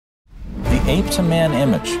ape-to-man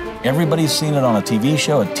image. Everybody's seen it on a TV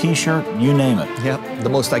show, a t-shirt, you name it. Yep, the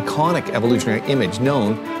most iconic evolutionary image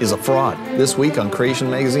known is a fraud. This week on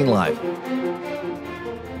Creation Magazine Live.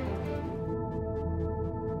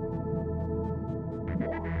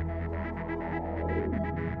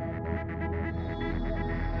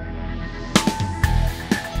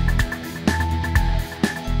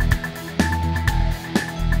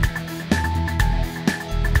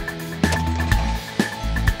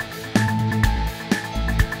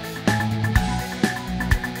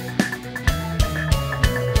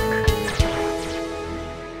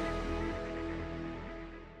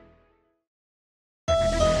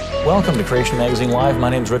 Welcome to Creation Magazine Live. My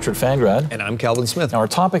name is Richard Fangrad. And I'm Calvin Smith. Now, our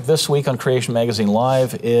topic this week on Creation Magazine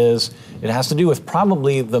Live it has to do with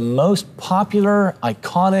probably the most popular,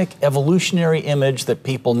 iconic, evolutionary image that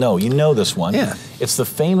people know. You know this one. Yeah. It's the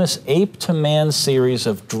famous ape-to-man series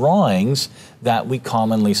of drawings that we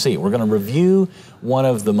commonly see. We're going to review one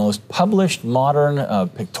of the most published modern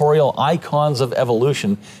pictorial icons of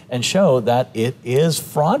evolution and show that it is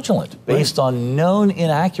fraudulent based on known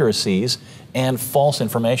inaccuracies and false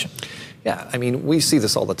information. Yeah, I mean, we see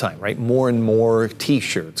this all the time, right? More and more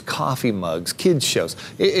t-shirts, coffee mugs, kids shows.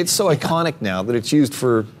 It's so iconic now that it's used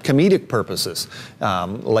for comedic purposes.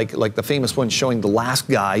 Like the famous one showing the last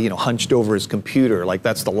guy, hunched over his computer, like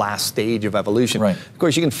that's the last stage of evolution. Right. Of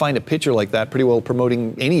course, you can find a picture like that pretty well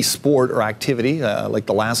promoting any sport or activity, like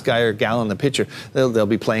the last guy or gal in the picture. They'll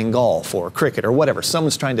be playing golf or cricket or whatever.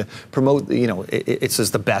 Someone's trying to promote, it's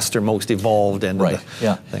as the best or most evolved end right. of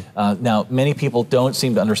the thing. Now, many people don't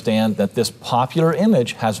seem to understand that this popular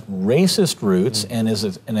image has racist roots and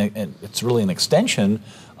it's really an extension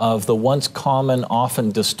of the once common,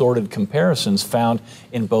 often distorted comparisons found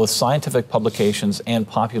in both scientific publications and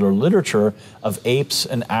popular literature of apes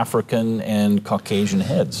and African and Caucasian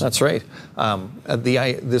heads. That's right.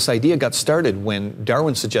 This idea got started when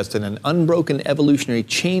Darwin suggested an unbroken evolutionary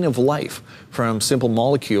chain of life from simple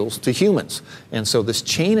molecules to humans. And so this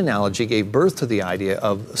chain analogy gave birth to the idea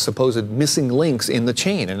of supposed missing links in the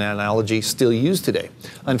chain, an analogy still used today.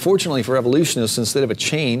 Unfortunately for evolutionists, instead of a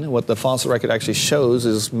chain, what the fossil record actually shows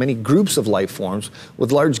is many groups of life forms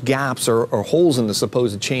with large gaps or holes in the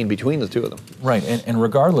supposed chain between the two of them. Right, and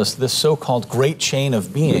regardless, this so-called great chain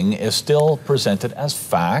of being is still presented as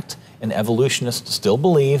fact, and evolutionists still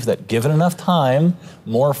believe that given enough time,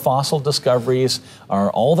 more fossil discoveries are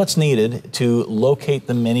all that's needed to locate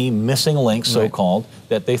the many missing links, so-called,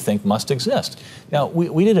 that they think must exist. Now,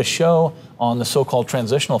 we did a show on the so-called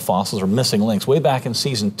transitional fossils or missing links way back in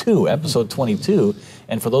season 2, episode 22.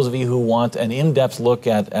 And for those of you who want an in-depth look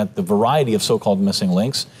at the variety of so-called missing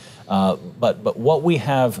links, but what we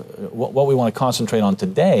want to concentrate on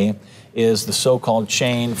today is the so-called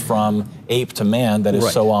chain from ape to man that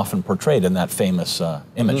is so often portrayed in that famous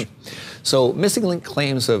image. So missing link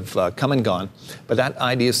claims have come and gone, but that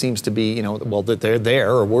idea seems to be, well, that they're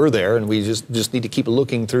there or were there, and we just need to keep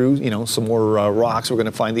looking through, some more rocks. We're going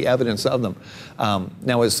to find the evidence of them.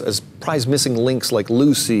 Now, as prized missing links like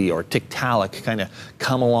Lucy or Tiktaalik kind of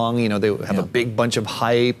come along, they have a big bunch of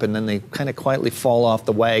hype, and then they kind of quietly fall off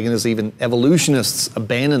the wagon as even evolutionists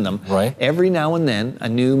abandon them. Right. Every now and then, a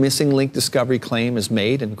new missing link discovery claim is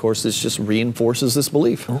made, and of course, this just reinforces this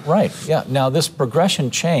belief. Right. Yeah. Now, this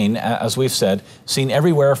progression chain, as we've said, seen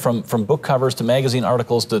everywhere from book covers to magazine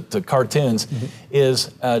articles to cartoons,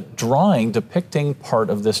 is a drawing depicting part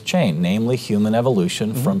of this chain, namely human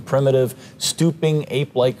evolution from primitive, stooping,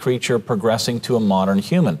 ape-like creature progressing to a modern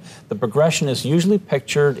human. The progression is usually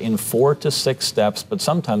pictured in 4 to 6 steps, but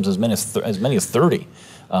sometimes as many as 30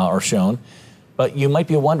 are shown. But you might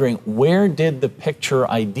be wondering, where did the picture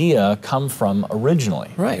idea come from originally?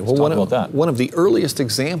 Right. Let's talk about that. One of the earliest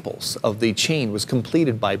examples of the chain was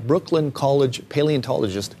completed by Brooklyn College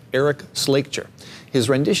paleontologist Eric Slakecher. His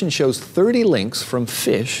rendition shows 30 links from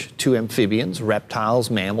fish to amphibians, reptiles,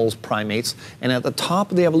 mammals, primates, and at the top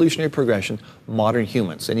of the evolutionary progression, modern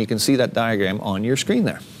humans. And you can see that diagram on your screen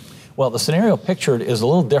there. Well, the scenario pictured is a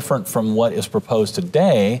little different from what is proposed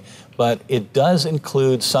today, but it does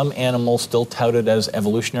include some animals still touted as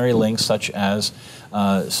evolutionary links, such as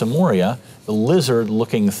Samoria, the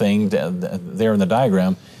lizard-looking thing there in the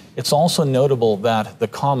diagram. It's also notable that the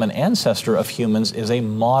common ancestor of humans is a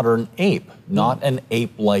modern ape, not an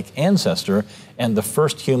ape-like ancestor, and the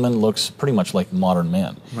first human looks pretty much like modern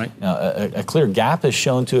man. Right. Now, a clear gap is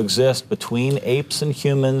shown to exist between apes and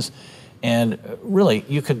humans. And really,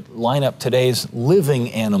 you could line up today's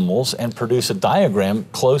living animals and produce a diagram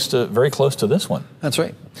very close to this one. That's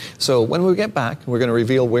right. So when we get back, we're going to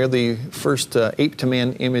reveal where the first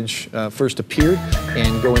ape-to-man image first appeared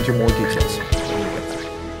and go into more details.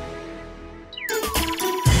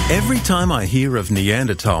 Every time I hear of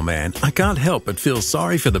Neanderthal man, I can't help but feel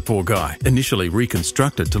sorry for the poor guy. Initially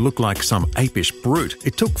reconstructed to look like some apish brute,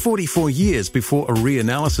 it took 44 years before a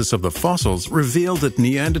reanalysis of the fossils revealed that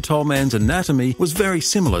Neanderthal man's anatomy was very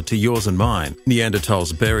similar to yours and mine.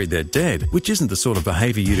 Neanderthals buried their dead, which isn't the sort of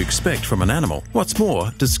behaviour you'd expect from an animal. What's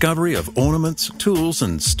more, discovery of ornaments, tools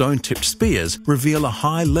and stone-tipped spears reveal a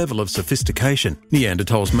high level of sophistication.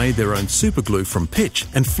 Neanderthals made their own superglue from pitch,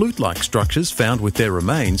 and flute-like structures found with their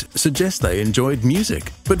remains suggest they enjoyed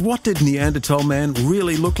music. But what did Neanderthal man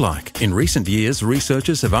really look like? In recent years,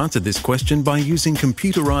 researchers have answered this question by using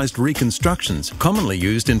computerized reconstructions, commonly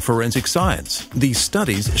used in forensic science. These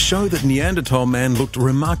studies show that Neanderthal man looked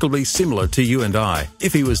remarkably similar to you and I.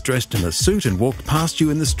 If he was dressed in a suit and walked past you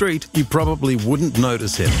in the street, you probably wouldn't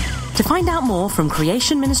notice him. To find out more from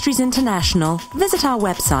Creation Ministries International, visit our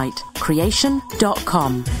website,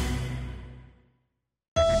 creation.com.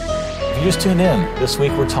 If you just tuned in, this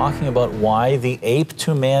week we're talking about why the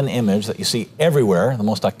ape-to-man image that you see everywhere, the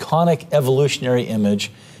most iconic evolutionary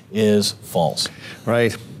image, is false.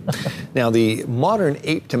 Right. Now, the modern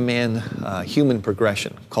ape-to-man human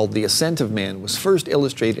progression, called The Ascent of Man, was first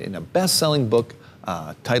illustrated in a best-selling book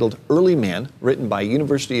titled Early Man, written by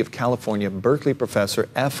University of California Berkeley professor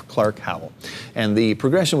F. Clark Howell. And the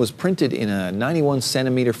progression was printed in a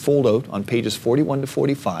 91-centimeter fold-out on pages 41 to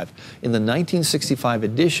 45 in the 1965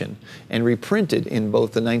 edition and reprinted in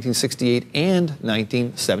both the 1968 and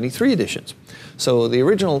 1973 editions. So the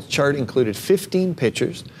original chart included 15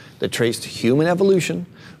 pictures that traced human evolution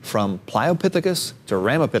from Pliopithecus to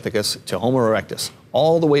Ramapithecus to Homo erectus,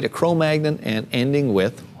 all the way to Cro-Magnon and ending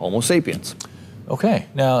with Homo sapiens. Okay,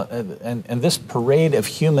 now, and this parade of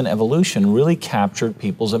human evolution really captured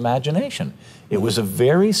people's imagination. It was a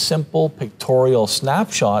very simple pictorial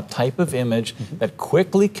snapshot type of image that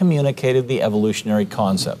quickly communicated the evolutionary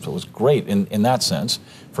concept. So it was great in that sense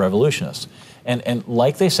for evolutionists. And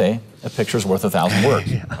like they say, a picture's worth 1,000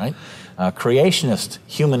 words, right? Creationist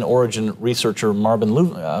human origin researcher Martin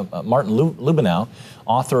Lubenow,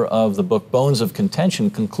 author of the book Bones of Contention,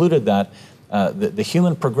 concluded that the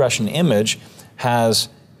human progression image has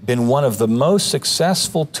been one of the most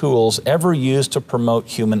successful tools ever used to promote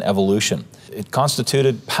human evolution. It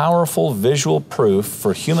constituted powerful visual proof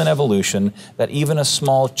for human evolution that even a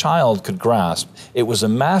small child could grasp. It was a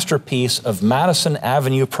masterpiece of Madison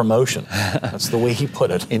Avenue promotion. That's the way he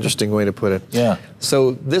put it. Interesting way to put it. Yeah.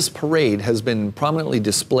 So this parade has been prominently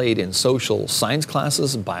displayed in social science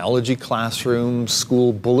classes, biology classrooms,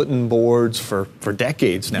 school bulletin boards for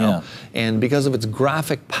decades now. Yeah. And because of its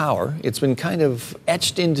graphic power, it's been kind of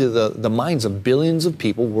etched into the minds of billions of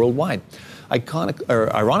people worldwide.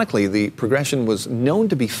 Ironically, the progression was known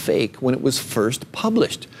to be fake when it was first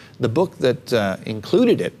published. The book that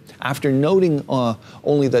included it, after noting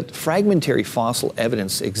only that fragmentary fossil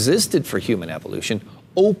evidence existed for human evolution,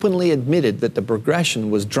 openly admitted that the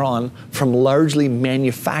progression was drawn from largely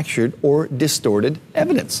manufactured or distorted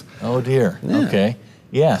evidence. Oh dear, Yeah. Okay.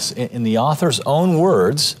 Yes, in the author's own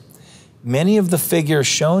words, many of the figures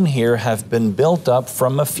shown here have been built up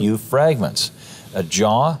from a few fragments. A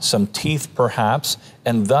jaw, some teeth perhaps,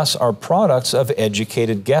 and thus are products of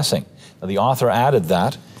educated guessing. Now, the author added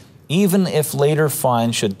that, even if later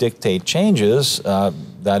finds should dictate changes,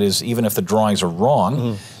 that is, even if the drawings are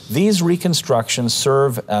wrong, these reconstructions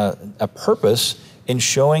serve a purpose in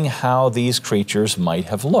showing how these creatures might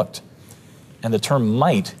have looked. And the term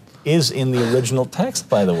might is in the original text,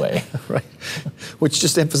 by the way. Right. Which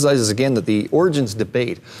just emphasizes again that the origins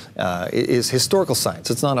debate is historical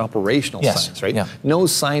science. It's not operational science, right? Yeah. No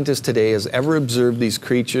scientist today has ever observed these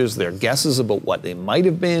creatures. Their guesses about what they might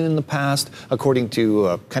have been in the past, according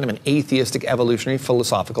to kind of an atheistic evolutionary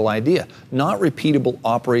philosophical idea. Not repeatable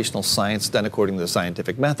operational science done according to the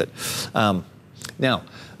scientific method. Now,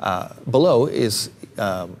 below is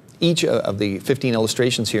each of the 15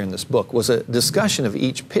 illustrations here in this book was a discussion of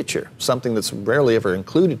each picture, something that's rarely ever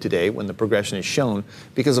included today when the progression is shown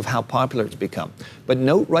because of how popular it's become. But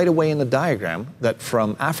note right away in the diagram that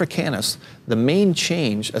from Africanus, the main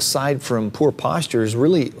change, aside from poor posture, is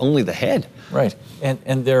really only the head. Right,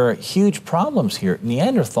 and there are huge problems here.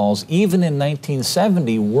 Neanderthals, even in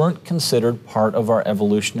 1970, weren't considered part of our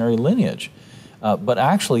evolutionary lineage. But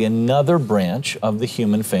actually another branch of the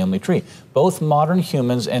human family tree. Both modern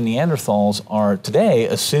humans and Neanderthals are today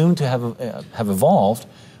assumed to have evolved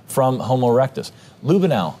from Homo erectus.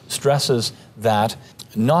 Lubenow stresses that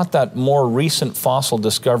not that more recent fossil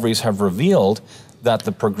discoveries have revealed that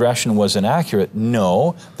the progression was inaccurate.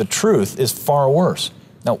 No, the truth is far worse.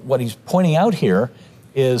 Now, what he's pointing out here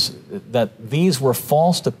is that these were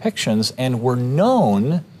false depictions and were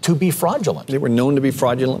known to be fraudulent. They were known to be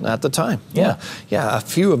fraudulent at the time. Yeah. Yeah, a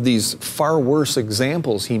few of these far worse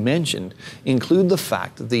examples he mentioned include the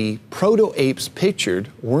fact that the proto-apes pictured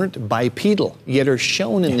weren't bipedal, yet are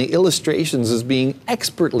shown in the illustrations as being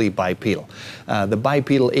expertly bipedal. The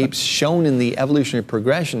bipedal apes shown in the evolutionary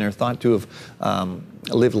progression are thought to have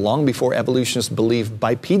lived long before evolutionists believed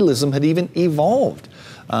bipedalism had even evolved.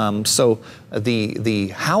 So the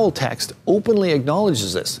Howell text openly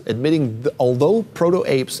acknowledges this, admitting that although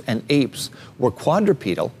proto-apes and apes were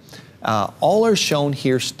quadrupedal, all are shown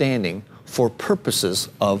here standing for purposes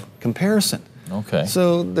of comparison. Okay.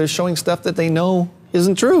 So they're showing stuff that they know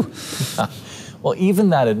isn't true. Well, even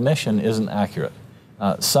that admission isn't accurate.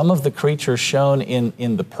 Some of the creatures shown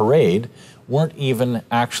in the parade weren't even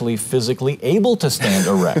actually physically able to stand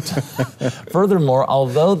erect. Furthermore,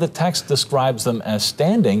 although the text describes them as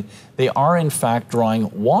standing, they are in fact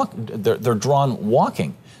they're drawn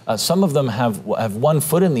walking. Some of them have one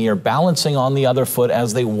foot in the air, balancing on the other foot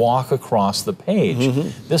as they walk across the page.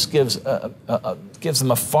 Mm-hmm. This gives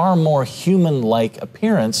them a far more human-like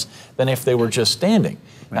appearance than if they were just standing.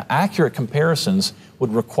 Right. Now, accurate comparisons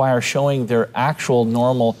would require showing their actual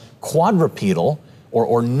normal quadrupedal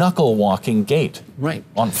or knuckle walking gait. Right.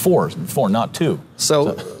 On four, not two.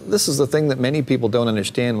 So this is the thing that many people don't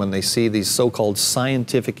understand when they see these so-called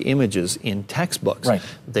scientific images in textbooks. Right.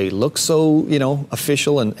 They look so,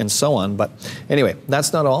 official and so on. But anyway,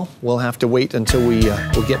 that's not all. We'll have to wait until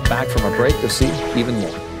we'll get back from our break to see even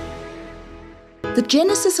more. The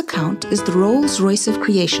Genesis account is the Rolls-Royce of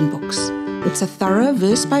creation books. It's a thorough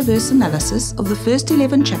verse-by-verse analysis of the first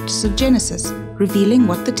 11 chapters of Genesis, revealing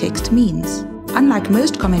what the text means. Unlike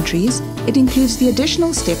most commentaries, it includes the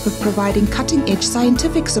additional step of providing cutting-edge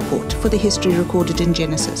scientific support for the history recorded in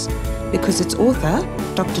Genesis, because its author,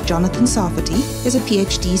 Dr. Jonathan Sarfati, is a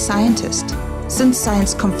PhD scientist. Since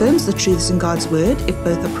science confirms the truths in God's Word, if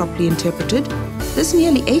both are properly interpreted, this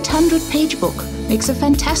nearly 800-page book makes a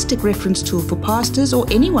fantastic reference tool for pastors or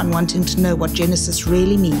anyone wanting to know what Genesis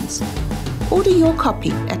really means. Order your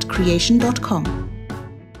copy at creation.com.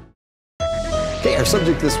 Okay, our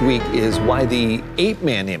subject this week is why the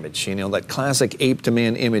ape-man image, that classic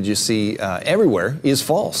ape-to-man image you see everywhere, is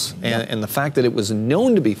false. And the fact that it was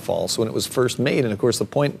known to be false when it was first made, and of course the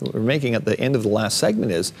point we're making at the end of the last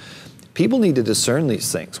segment is, people need to discern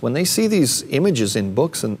these things. When they see these images in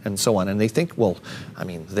books and so on, and they think, well,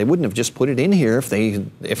 they wouldn't have just put it in here if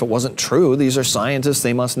it wasn't true. These are scientists,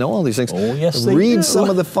 they must know all these things. Oh, yes, they Read do. some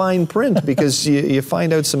of the fine print, because you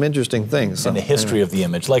find out some interesting things. And the history of the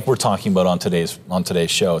image, like we're talking about on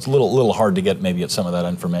today's show. It's a little hard to get maybe at some of that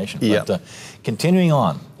information. Yeah. But continuing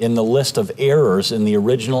on, in the list of errors in the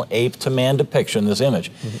original ape-to-man depiction, this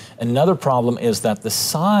image, another problem is that the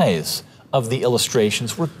size of the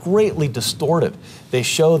illustrations were greatly distorted. They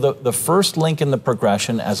show the first link in the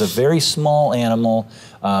progression as a very small animal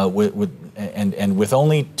with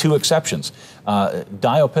only two exceptions,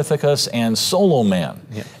 Diopithecus and Solo Man.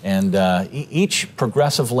 Yeah. And each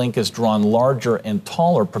progressive link is drawn larger and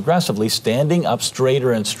taller progressively, standing up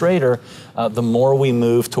straighter and straighter the more we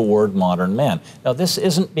move toward modern man. Now, this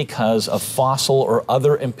isn't because of fossil or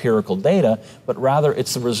other empirical data, but rather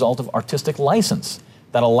it's the result of artistic license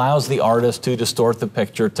that allows the artist to distort the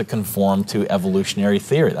picture to conform to evolutionary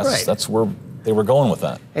theory. That's where they were going with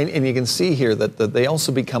that. And you can see here that they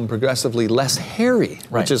also become progressively less hairy,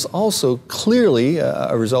 right, which is also clearly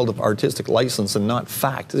a result of artistic license and not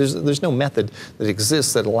fact. There's no method that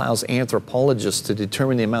exists that allows anthropologists to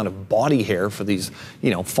determine the amount of body hair for these,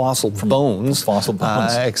 fossil bones,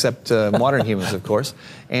 except modern humans, of course.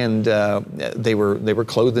 And they were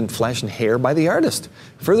clothed in flesh and hair by the artist.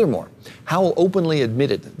 Furthermore, Howell openly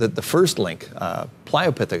admitted that the first link,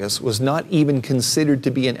 Pliopithecus, was not even considered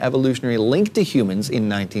to be an evolutionary link to humans in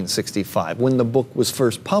 1965 when the book was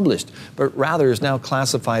first published, but rather is now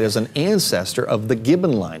classified as an ancestor of the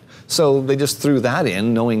gibbon line. So they just threw that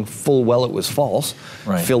in, knowing full well it was false,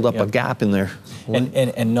 filled up a gap in there.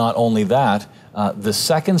 And not only that, the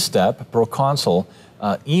second step, proconsul,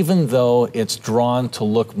 even though it's drawn to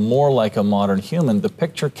look more like a modern human, the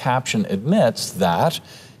picture caption admits that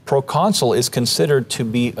proconsul is considered to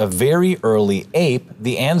be a very early ape,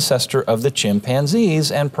 the ancestor of the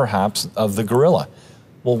chimpanzees and perhaps of the gorilla.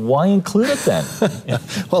 Well, why include it then?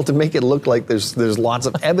 Well, to make it look like there's lots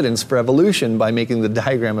of evidence for evolution by making the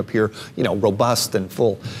diagram appear, robust and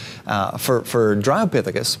full. For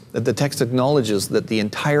Dryopithecus, the text acknowledges that the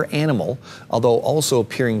entire animal, although also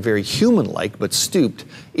appearing very human-like but stooped,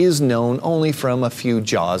 is known only from a few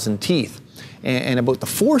jaws and teeth. And about the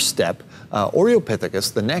fourth step,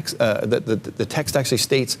 Oreopithecus, the text actually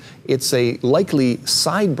states it's a likely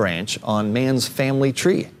side branch on man's family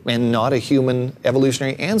tree and not a human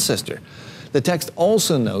evolutionary ancestor. The text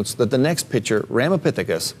also notes that the next picture,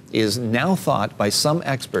 Ramapithecus, is now thought by some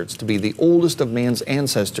experts to be the oldest of man's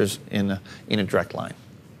ancestors in a direct line.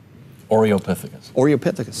 Oreopithecus.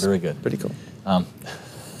 Oreopithecus. Very good. Pretty cool.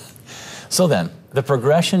 So then, the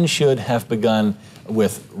progression should have begun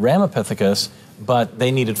with Ramapithecus, but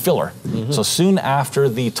they needed filler. So soon after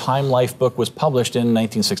the Time Life book was published in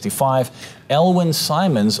 1965, Elwyn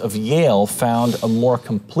Simons of Yale found a more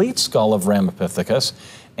complete skull of Ramapithecus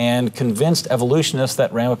and convinced evolutionists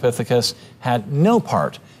that Ramapithecus had no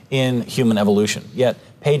part in human evolution. Yet,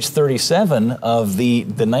 page 37 of the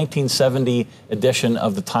 1970 edition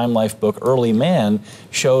of the Time Life book, Early Man,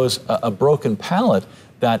 shows a broken palate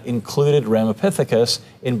that included Ramapithecus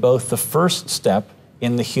in both the first step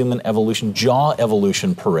in the human evolution, jaw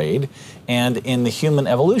evolution parade, and in the human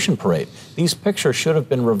evolution parade. These pictures should have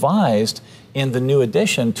been revised in the new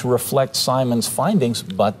edition to reflect Simon's findings,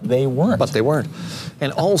 but they weren't. But they weren't.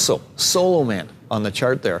 And also, Solo Man on the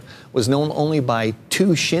chart there was known only by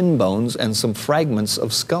 2 shin bones and some fragments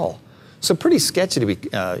of skull. So pretty sketchy to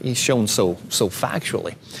be shown so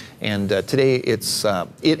factually. And today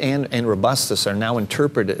it and robustus are now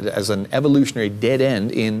interpreted as an evolutionary dead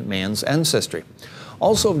end in man's ancestry.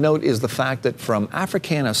 Also of note is the fact that from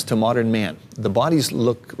Africanus to modern man, the bodies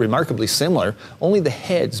look remarkably similar, only the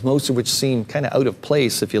heads, most of which seem kind of out of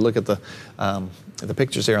place if you look at the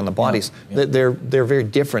pictures there on the bodies. Yeah. They're very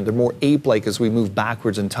different. They're more ape-like as we move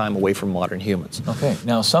backwards in time away from modern humans. Okay,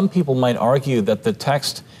 now some people might argue that the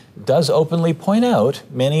text does openly point out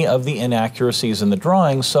many of the inaccuracies in the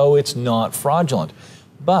drawing, so it's not fraudulent.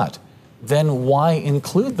 But then why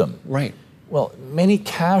include them? Right. Well, many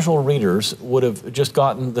casual readers would have just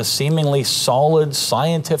gotten the seemingly solid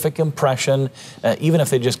scientific impression, even if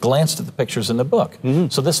they just glanced at the pictures in the book.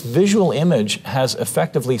 So this visual image has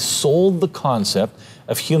effectively sold the concept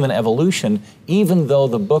of human evolution, even though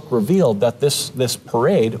the book revealed that this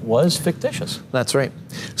parade was fictitious. That's right.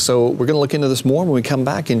 So we're going to look into this more when we come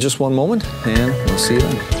back in just one moment, and we'll see you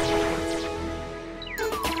then.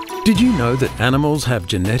 Did you know that animals have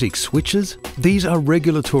genetic switches? These are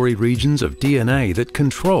regulatory regions of DNA that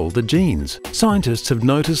control the genes. Scientists have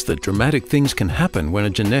noticed that dramatic things can happen when a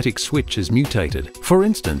genetic switch is mutated. For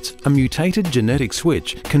instance, a mutated genetic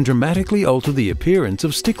switch can dramatically alter the appearance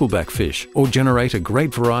of stickleback fish or generate a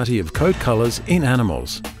great variety of coat colors in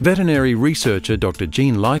animals. Veterinary researcher Dr.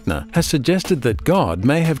 Gene Leitner has suggested that God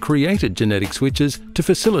may have created genetic switches to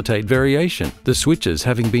facilitate variation, the switches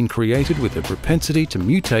having been created with a propensity to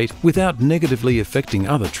mutate without negatively affecting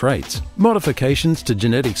other traits. Modifications to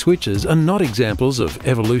genetic switches are not examples of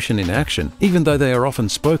evolution in action, even though they are often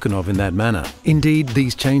spoken of in that manner. Indeed,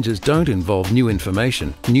 these changes don't involve new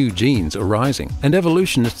information, new genes arising, and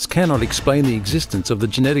evolutionists cannot explain the existence of the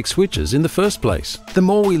genetic switches in the first place. The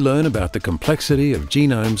more we learn about the complexity of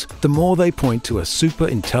genomes, the more they point to a super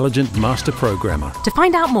intelligent master programmer. To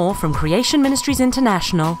find out more from Creation Ministries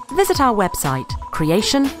International, visit our website,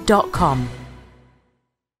 creation.com.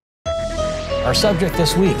 Our subject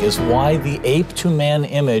this week is why the ape-to-man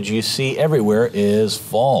image you see everywhere is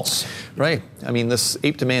false. Right. I mean, this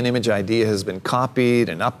ape-to-man image idea has been copied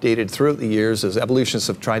and updated throughout the years as evolutionists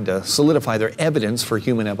have tried to solidify their evidence for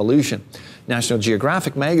human evolution. National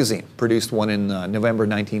Geographic magazine produced one in November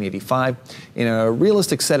 1985 in a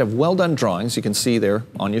realistic set of well-done drawings you can see there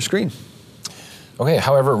on your screen. Okay,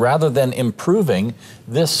 however, rather than improving,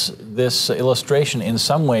 this illustration in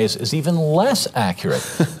some ways is even less accurate.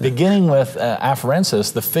 Beginning with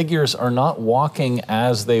afarensis, the figures are not walking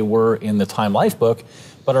as they were in the Time Life book,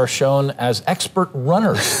 but are shown as expert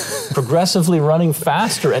runners, progressively running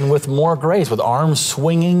faster and with more grace, with arms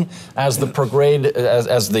swinging as the parade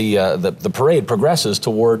the parade progresses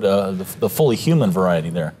toward the fully human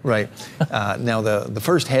variety there. Right. Now the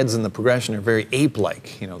first heads in the progression are very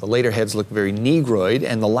ape-like. You know, the later heads look very negroid,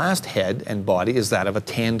 and the last head and body is that of a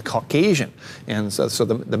tanned Caucasian. And so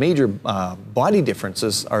the major body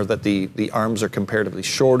differences are that the arms are comparatively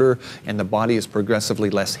shorter, and the body is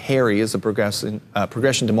progressively less hairy as the progression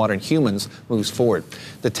to modern humans moves forward.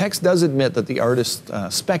 The text does admit that the artist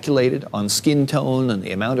speculated on skin tone and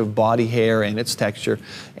the amount of body hair and its texture,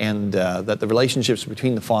 and that the relationships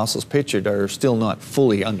between the fossils pictured are still not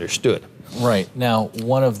fully understood. Right. Now,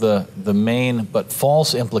 one of the main but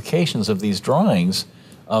false implications of these drawings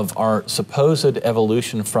of our supposed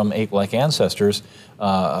evolution from ape-like ancestors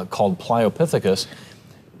called Pliopithecus,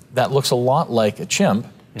 that looks a lot like a chimp,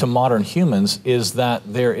 to modern humans, is that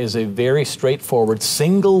there is a very straightforward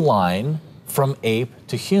single line from ape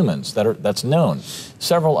to humans that's known.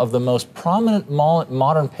 Several of the most prominent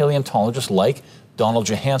modern paleontologists, like Donald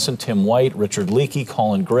Johanson, Tim White, Richard Leakey,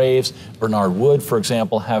 Colin Graves, Bernard Wood, for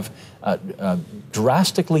example, have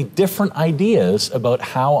drastically different ideas about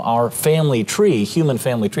how our family tree, human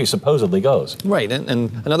family tree, supposedly goes. Right, and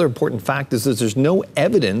another important fact is that there's no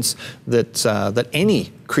evidence that that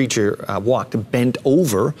any creature walked bent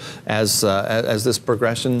over as this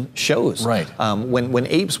progression shows. Right. When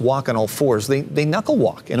apes walk on all fours, they knuckle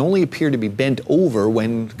walk and only appear to be bent over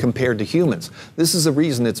when compared to humans. This is the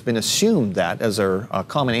reason it's been assumed that as our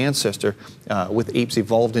common ancestor with apes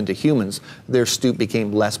evolved into humans, their stoop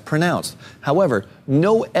became less pronounced. However,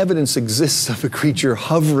 no evidence exists of a creature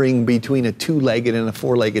hovering between a two-legged and a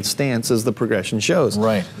four-legged stance as the progression shows.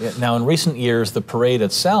 Right. Now, in recent years, the parade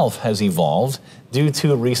itself has evolved due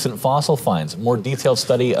to recent fossil finds, more detailed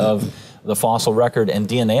study of the fossil record and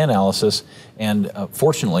DNA analysis, and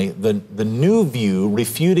fortunately, the new view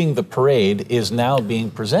refuting the parade is now being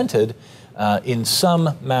presented in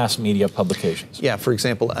some mass media publications. Yeah, for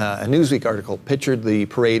example, a Newsweek article pictured the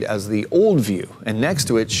parade as the old view, and next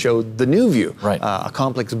to it showed the new view, right. A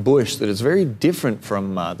complex bush that is very different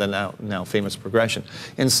from the now famous progression.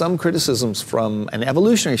 And some criticisms from an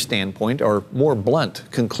evolutionary standpoint are more blunt,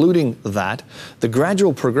 concluding that the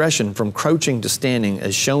gradual progression from crouching to standing,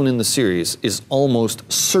 as shown in the series, is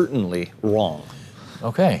almost certainly wrong.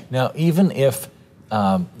 Okay, now even if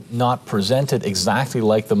not presented exactly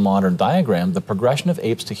like the modern diagram, the progression of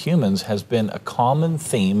apes to humans has been a common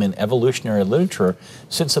theme in evolutionary literature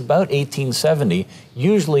since about 1870,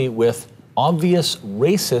 usually with obvious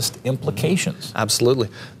racist implications. Absolutely.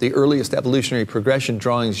 The earliest evolutionary progression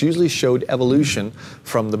drawings usually showed evolution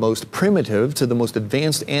from the most primitive to the most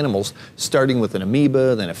advanced animals, starting with an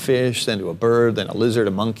amoeba, then a fish, then to a bird, then a lizard,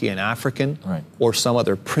 a monkey, an African, right. or some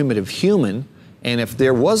other primitive human. And if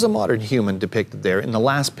there was a modern human depicted there, in the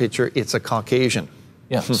last picture, it's a Caucasian.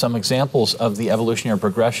 Yeah, some examples of the evolutionary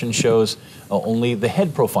progression shows only the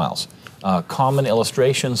head profiles. Common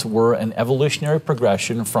illustrations were an evolutionary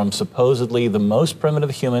progression from supposedly the most primitive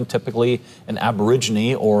human, typically an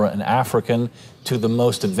Aborigine or an African, to the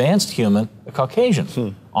most advanced human, a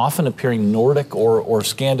Caucasian, often appearing Nordic or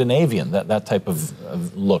Scandinavian, that type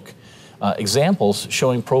of look. Examples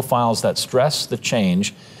showing profiles that stress the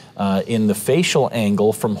change in the facial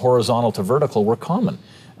angle from horizontal to vertical were common.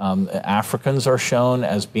 Africans are shown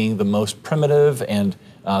as being the most primitive, and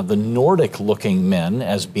the Nordic-looking men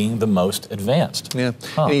as being the most advanced. Yeah,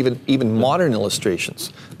 and even modern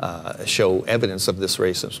illustrations show evidence of this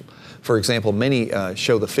racism. For example, many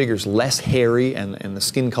show the figures less hairy and the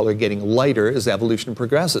skin color getting lighter as evolution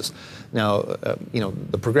progresses. Now,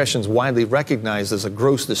 the progression is widely recognized as a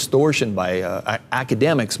gross distortion by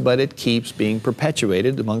academics, but it keeps being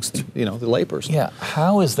perpetuated amongst the layperson. Yeah,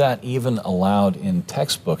 how is that even allowed in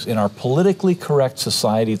textbooks in our politically correct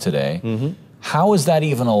society today? Mm-hmm. How is that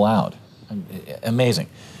even allowed? Amazing.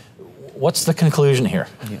 What's the conclusion here?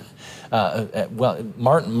 Yeah. Well,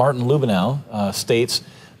 Martin Lubenow states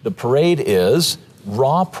the parade is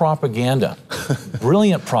raw propaganda,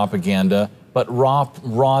 brilliant propaganda, but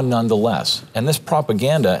raw nonetheless. And this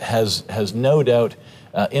propaganda has no doubt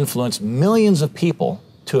influenced millions of people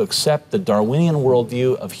to accept the Darwinian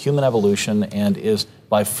worldview of human evolution, and is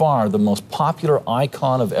by far the most popular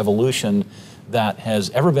icon of evolution that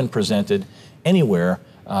has ever been presented anywhere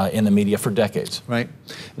in the media for decades. Right.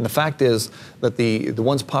 And the fact is that the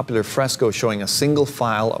once popular fresco showing a single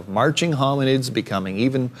file of marching hominids becoming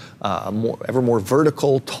even ever more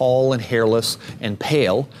vertical, tall and hairless and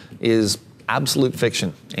pale is absolute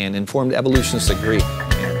fiction, and informed evolutionists agree.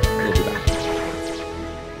 And we'll do that.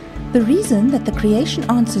 The reason that the Creation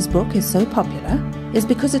Answers book is so popular is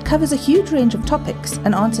because it covers a huge range of topics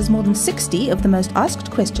and answers more than 60 of the most asked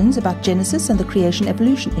questions about Genesis and the creation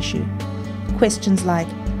evolution issue. Questions like,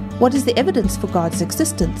 what is the evidence for God's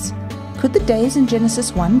existence? Could the days in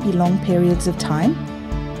Genesis 1 be long periods of time?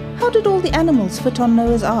 How did all the animals fit on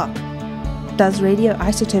Noah's Ark? Does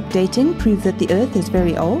radioisotope dating prove that the Earth is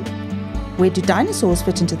very old? Where do dinosaurs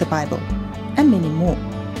fit into the Bible? And many more.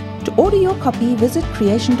 To order your copy, visit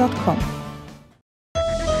creation.com.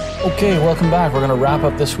 Okay, welcome back. We're going to wrap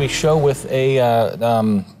up this week's show with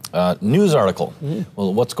a news article. Mm-hmm.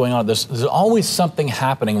 Well, what's going on? There's always something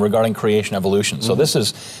happening regarding creation evolution. Mm-hmm. So this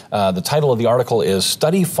is, the title of the article is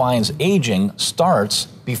Study Finds Aging Starts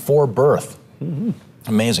Before Birth. Mm-hmm.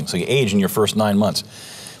 Amazing. So you age in your first 9 months.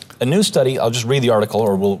 A new study, I'll just read the article,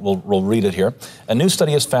 or we'll read it here. A new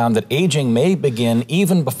study has found that aging may begin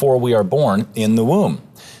even before we are born in the womb.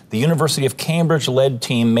 The University of Cambridge-led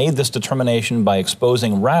team made this determination by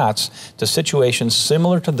exposing rats to situations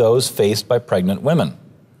similar to those faced by pregnant women.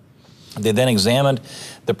 They then examined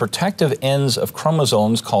the protective ends of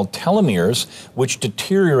chromosomes called telomeres, which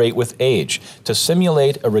deteriorate with age. To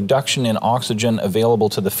simulate a reduction in oxygen available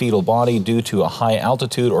to the fetal body due to a high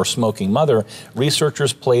altitude or smoking mother,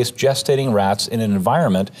 researchers placed gestating rats in an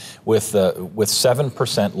environment with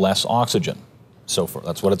 7% less oxygen. So far,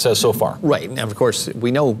 that's what it says so far. Right, and of course,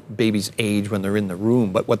 we know babies age when they're in the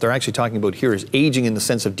room, but what they're actually talking about here is aging in the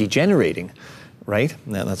sense of degenerating. Right?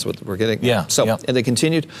 Now that's what we're getting. Yeah. So, and they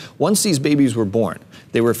continued, once these babies were born,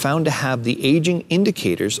 they were found to have the aging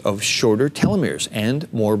indicators of shorter telomeres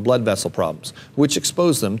and more blood vessel problems, which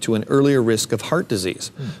exposed them to an earlier risk of heart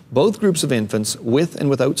disease. Both groups of infants, with and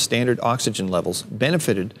without standard oxygen levels,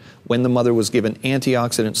 benefited when the mother was given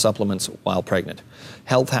antioxidant supplements while pregnant.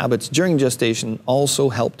 Health habits during gestation also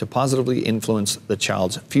helped to positively influence the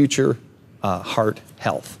child's future heart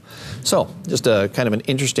health. So, just a kind of an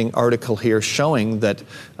interesting article here showing that,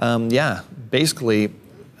 basically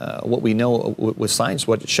what we know with science,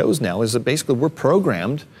 what it shows now is that basically we're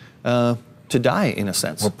programmed to die in a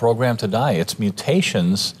sense. We're programmed to die. It's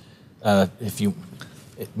mutations.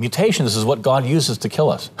 Mutations is what God uses to kill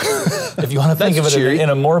us. If you want to think of it in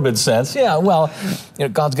a morbid sense, yeah. Well,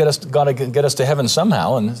 God's got to get us to heaven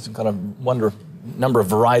somehow, and He's got a number of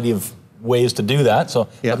variety of ways to do that. So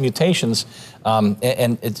mutations,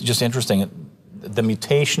 and it's just interesting. The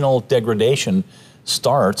mutational degradation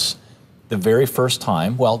starts the very first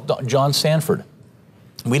time. Well, John Sanford,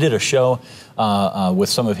 we did a show with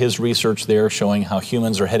some of his research there showing how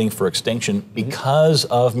humans are heading for extinction because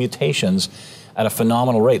of mutations at a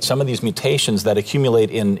phenomenal rate. Some of these mutations that accumulate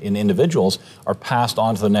in individuals are passed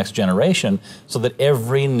on to the next generation, so that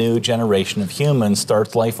every new generation of humans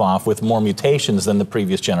starts life off with more mutations than the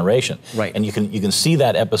previous generation. Right. And you can see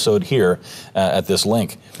that episode here at this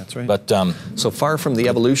link. That's right. But so far from the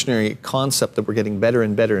evolutionary concept that we're getting better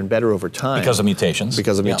and better and better over time. Because of mutations.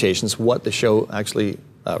 Because of mutations, what the show actually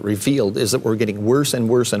revealed is that we're getting worse and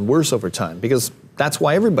worse and worse over time, because that's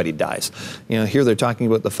why everybody dies. Here they're talking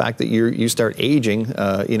about the fact that you start aging,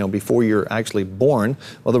 before you're actually born.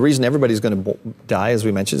 Well, the reason everybody's going to die, as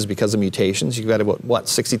we mentioned, is because of mutations. You've got about,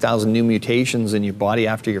 60,000 new mutations in your body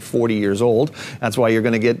after you're 40 years old. That's why you're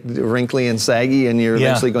going to get wrinkly and saggy, and you're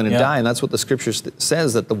eventually going to die. And that's what the scripture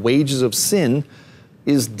says, that the wages of sin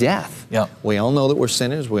is death. Yeah. We all know that we're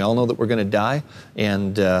sinners. We all know that we're going to die,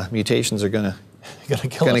 and mutations are going to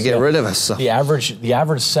get rid of us. So. The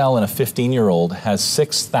average cell in a 15-year-old has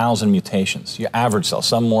 6,000 mutations. Your average cell,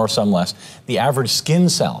 some more, some less. The average skin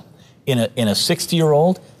cell in a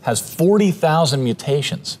 60-year-old has 40,000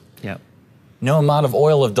 mutations. Yeah. No amount of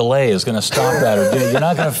oil of delay is going to stop that, or you're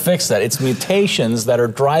not going to fix that. It's mutations that are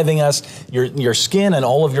driving us, your skin and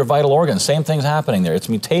all of your vital organs. Same thing's happening there. It's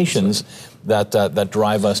mutations that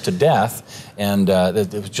drive us to death, and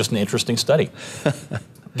it was just an interesting study.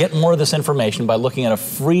 Get more of this information by looking at a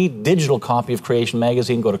free digital copy of Creation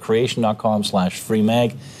Magazine. Go to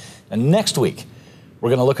creation.com/freemag. And next week,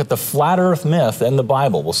 we're going to look at the flat earth myth and the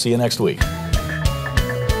Bible. We'll see you next week.